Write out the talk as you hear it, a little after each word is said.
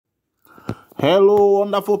Hello,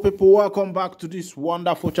 wonderful people. Welcome back to this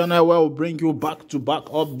wonderful channel where we'll bring you back-to-back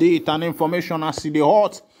update and information as the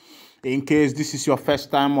hot. In case this is your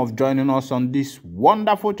first time of joining us on this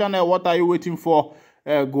wonderful channel, what are you waiting for?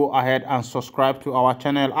 Go ahead and subscribe to our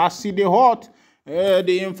channel. As the hot,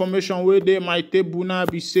 the information where they might table now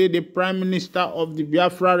be say the Prime Minister of the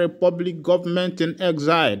Biafra Republic government in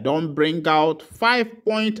exile don't bring out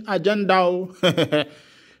 5-point agenda.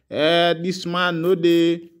 This man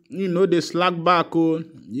know they slack back. Oh,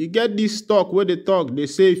 you get this talk where they talk. They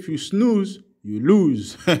say if you snooze, you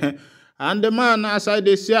lose. And the man, as I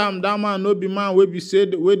they say, that man no be man where be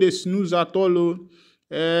said where they snooze at all. Oh,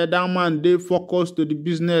 that man they focus to the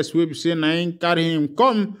business where be say na ain't carry him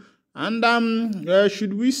come. And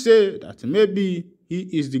should we say that maybe he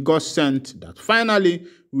is the God sent that finally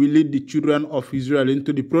will lead the children of Israel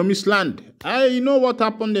into the promised land? You know what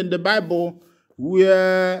happened in the Bible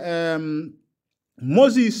where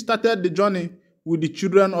Moses started the journey with the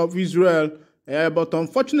children of Israel, but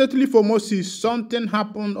unfortunately for Moses, something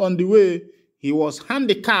happened on the way. He was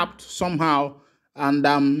handicapped somehow,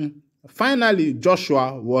 and finally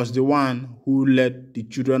Joshua was the one who led the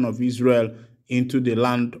children of Israel into the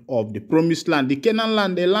land of the promised land, the Canaan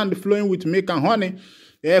land, a land flowing with milk and honey.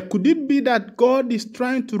 Could it be that God is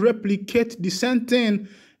trying to replicate the same thing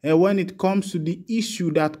when it comes to the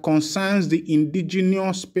issue that concerns the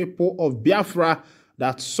indigenous people of Biafra,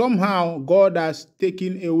 that somehow God has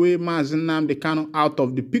taken away Mazi Nnamdi Kanu out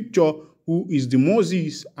of the picture, who is the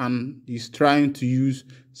Moses, and is trying to use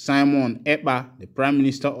Simon Ekpa, the Prime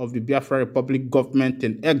Minister of the Biafra Republic government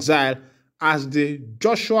in exile, as the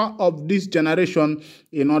Joshua of this generation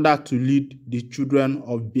in order to lead the children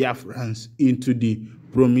of Biafrans into the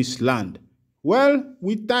promised land. Well,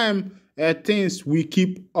 with time, things will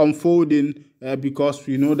keep unfolding because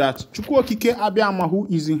we know that Chukwuokike Abiyama, who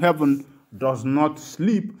is in heaven, does not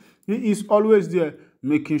sleep. He is always there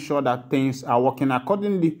making sure that things are working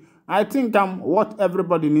accordingly. I think what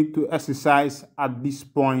everybody needs to exercise at this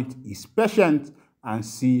point is patience and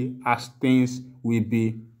see as things will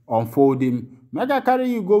be unfolding. Make I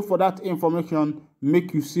carry you go for that information,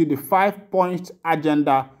 make you see the 5-point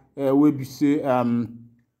agenda where we say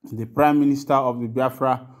the Prime Minister of the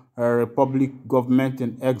Biafra Republic government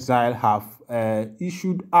in exile have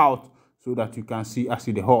issued out, so that you can see as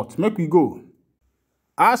the hot. Make we go.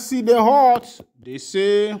 As the hot, they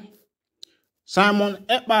say Simon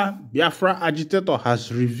Ekpa, Biafra agitator,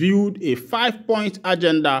 has revealed a 5-point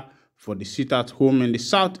agenda for the sit-at-home in the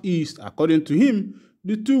southeast. According to him,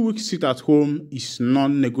 the 2-week sit-at-home is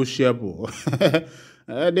non-negotiable.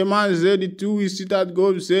 The man say the 2-week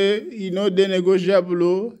sit-at-home say they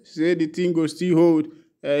negotiable. Say the thing go still hold.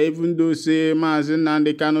 Even though say Mazi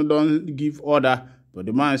Nnamdi Kanu don't give order, but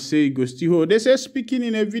the man say he go still hold. They say, speaking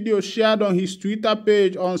in a video shared on his Twitter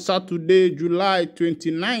page on Saturday, July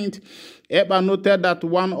 29th, Ekpa noted that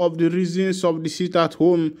one of the reasons of the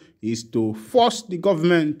sit-at-home is to force the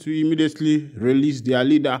government to immediately release their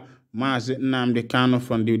leader, Mazi Nnamdi Kanu,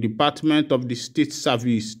 from the Department of the State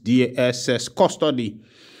Service, DSS, custody.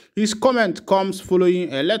 His comment comes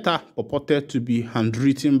following a letter purported to be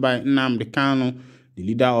handwritten by Nnamdi Kanu, the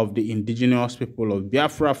leader of the indigenous people of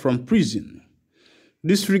Biafra, from prison.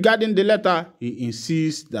 Disregarding the letter, he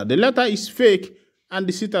insists that the letter is fake and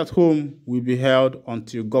the sit-at-home will be held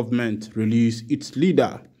until government release its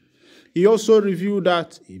leader. He also revealed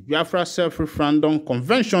that a Biafra self-referendum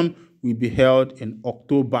convention will be held in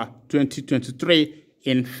October 2023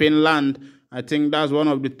 in Finland. I think that's one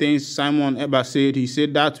of the things Simon Ekpa said. He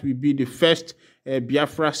said that will be the first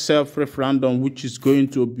Biafra self-referendum which is going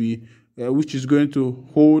to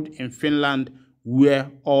hold in Finland,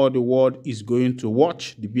 where all the world is going to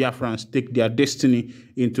watch the Biafrans take their destiny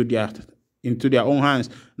into their own hands.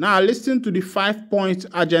 Now, listen to the 5-point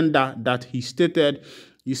agenda that he stated.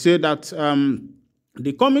 He said that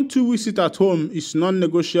the coming 2-week sit-at-home is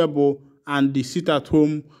non-negotiable, and the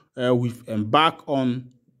sit-at-home will embark on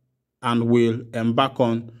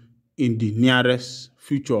in the nearest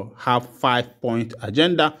future have 5-point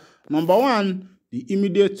agenda. Number 1, the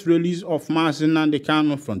immediate release of Mazi Nnamdi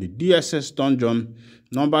Kanu from the DSS dungeon.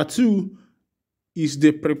 Number 2 is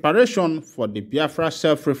the preparation for the Biafra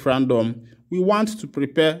self-referendum. We want to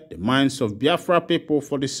prepare the minds of Biafra people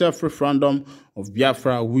for the self-referendum of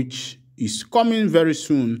Biafra, which is coming very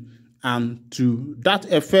soon. And to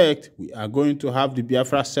that effect, we are going to have the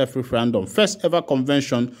Biafra self-referendum, first ever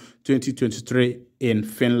convention 2023 in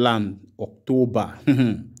Finland, October.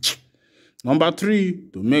 Number 3,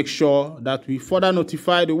 to make sure that we further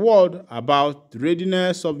notify the world about the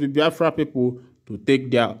readiness of the Biafra people to take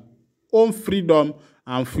their own freedom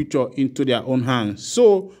and future into their own hands.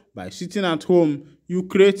 So, by sitting at home, You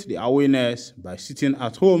create the awareness by sitting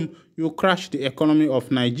at home. You crash the economy of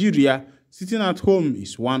Nigeria. Sitting at home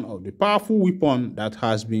is one of the powerful weapons that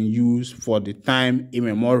has been used for the time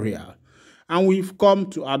immemorial. And we've come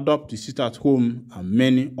to adopt the sit at home and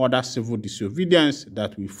many other civil disobedience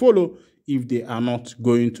that will follow if they are not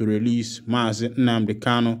going to release Mazi Nnamdi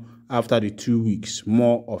Kanu after the 2 weeks.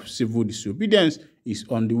 More of civil disobedience is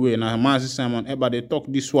on the way. Now, Mazi Simon Ekpa, they talk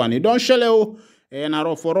this one. They don't shell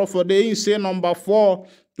and for they say number 4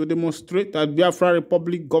 to demonstrate that Biafra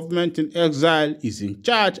Republic government in exile is in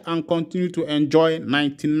charge and continue to enjoy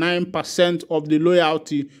 99% of the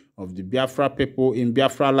loyalty of the Biafra people in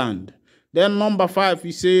Biafra land. Then number 5,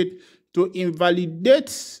 he said, to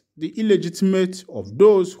invalidate the illegitimate of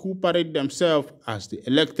those who parade themselves as the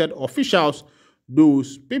elected officials,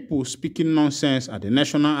 those people speaking nonsense at the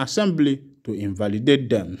National Assembly, to invalidate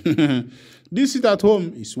them. This sit at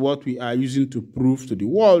home is what we are using to prove to the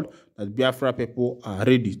world that Biafra people are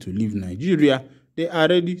ready to leave Nigeria. They are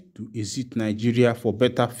ready to exit Nigeria for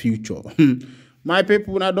better future. My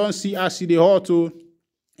people, now don't see us see the auto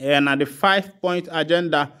and at the 5-point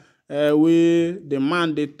agenda. We the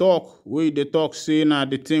man they talk, say now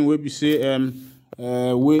the thing we be say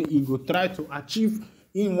we he go try to achieve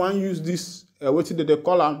in one use this what did they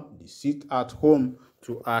call them? The sit at home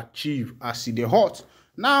to achieve as the hot.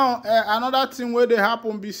 Now another thing where they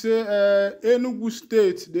happen be say Enugu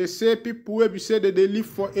State, they say people will be say that they live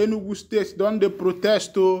for Enugu State, don't they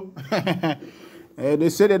protest too? They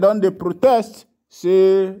say they don't they protest,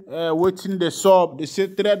 say waiting the sub, they say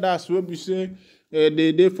traders will be say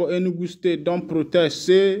they for Enugu State don't protest,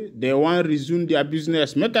 say they want to resume their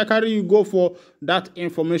business. Make I carry you go for that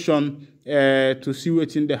information to see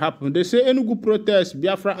what in they happen. They say Enugu protest,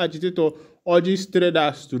 Biafra agitator urges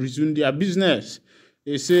traders to resume their business.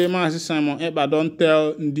 They say Mazi Simon Ekpa don't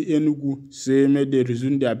tell the Enugu say may they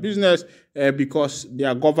resume their business because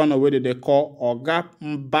their governor where they call Oga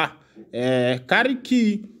Mba carry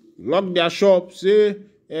key, lock their shop, say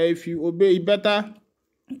if you obey it better.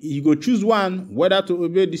 You go choose one, whether to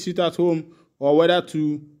obey the sit at home or whether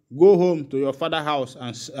to go home to your father's house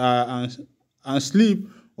and sleep,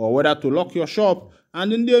 or whether to lock your shop.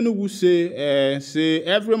 And then the Enugu say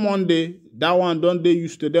every Monday that one don't they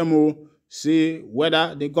used to demo, say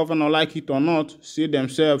whether the governor like it or not, say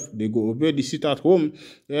themselves they go obey the sit at home.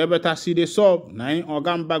 They better see the sub. Now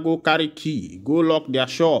Ogamba go carry key, go lock their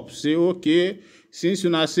shop. Say okay, since you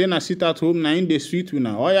na say na sit at home, na in the suite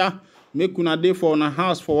una. Oh yeah. Make una day for una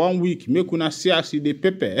house for 1 week. Make una see as the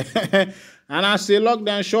paper. And I say lock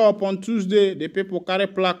down shop on Tuesday. The people carry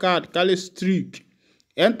placard, carry streak,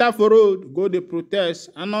 enter for road, go the protest.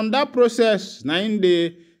 And on that process, now in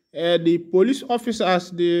the police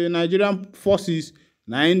officers, the Nigerian forces,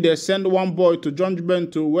 now in they send one boy to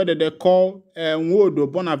judgment to whether they call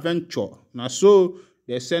Nwodo Bonaventure. Now so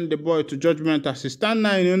they send the boy to judgment as he stand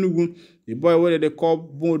now in Enugu. The boy whether they call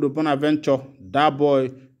Nwodo Bonaventure, that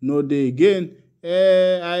boy no day again.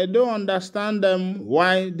 I don't understand them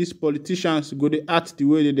why these politicians go they act the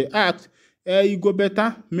way they act. You go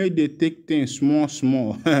better make they take things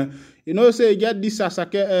small. You know, say you get this as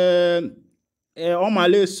a on my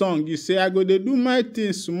last song, you say I go they do my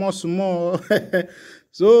things small.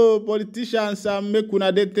 So politicians make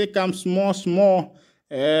una they take them small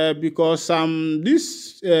because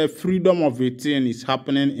this freedom of a thing is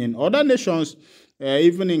happening in other nations.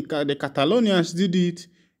 Even in the Catalonians did it.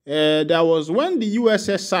 There was when the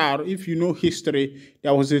USSR, if you know history,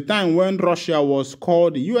 there was a time when Russia was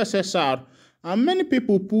called the USSR, and many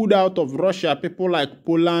people pulled out of Russia, people like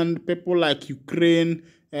Poland, people like Ukraine,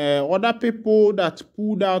 other people that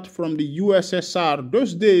pulled out from the USSR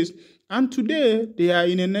those days, and today they are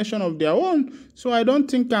in a nation of their own. So I don't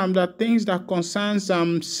think that things that concerns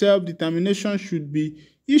self-determination should be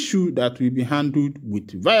issue that will be handled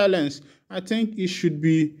with violence. I think it should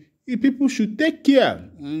be, people should take care.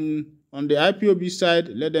 On the IPOB side,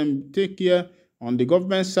 let them take care. On the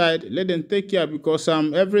government side, let them take care, because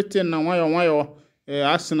everything na wayo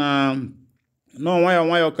asina no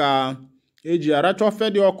wayo ka eji aracho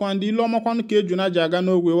fedi okwandi ilo mokwan ka eju na jaga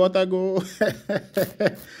no we water go.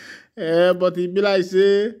 But it be like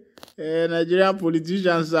say Nigerian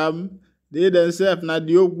politicians they themselves na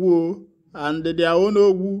the ogwu and their own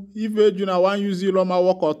ogu. If Ejuna want use Iloma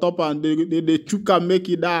walk on top and they chuka make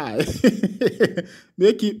it die.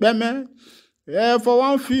 Make it beme. For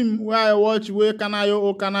one film where I watch where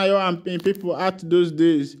Kanayo and people act those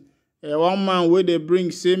days, one man where they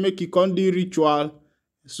bring say make it con do ritual.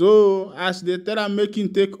 So as they tell him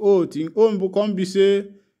making take oath, in own become be say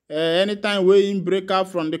anytime where him break out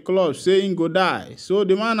from the club, say him go die. So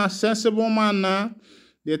the man a sensible man now.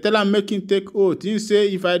 They tell am make him take oath. He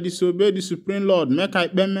say, if I disobey the Supreme Lord, make I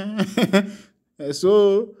peme.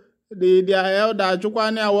 So their elder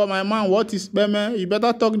Chukwane, my man, what is peme? You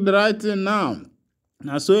better talk the right thing now.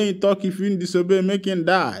 Now so he talk, if you disobey, make him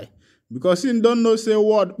die. Because he don't know say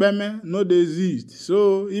word peme, no dey exist.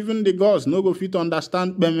 So even the gods no go fit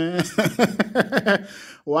understand peme.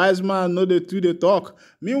 Wise man no dey too dey talk.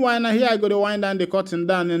 Meanwhile, now here I go to wind down the curtain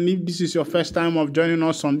down. And if this is your first time of joining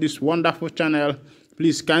us on this wonderful channel,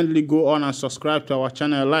 please kindly go on and subscribe to our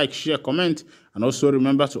channel, like, share, comment, and also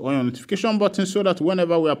remember to on your notification button so that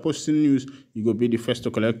whenever we are posting news, you will be the first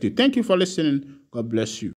to collect it. Thank you for listening. God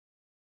bless you.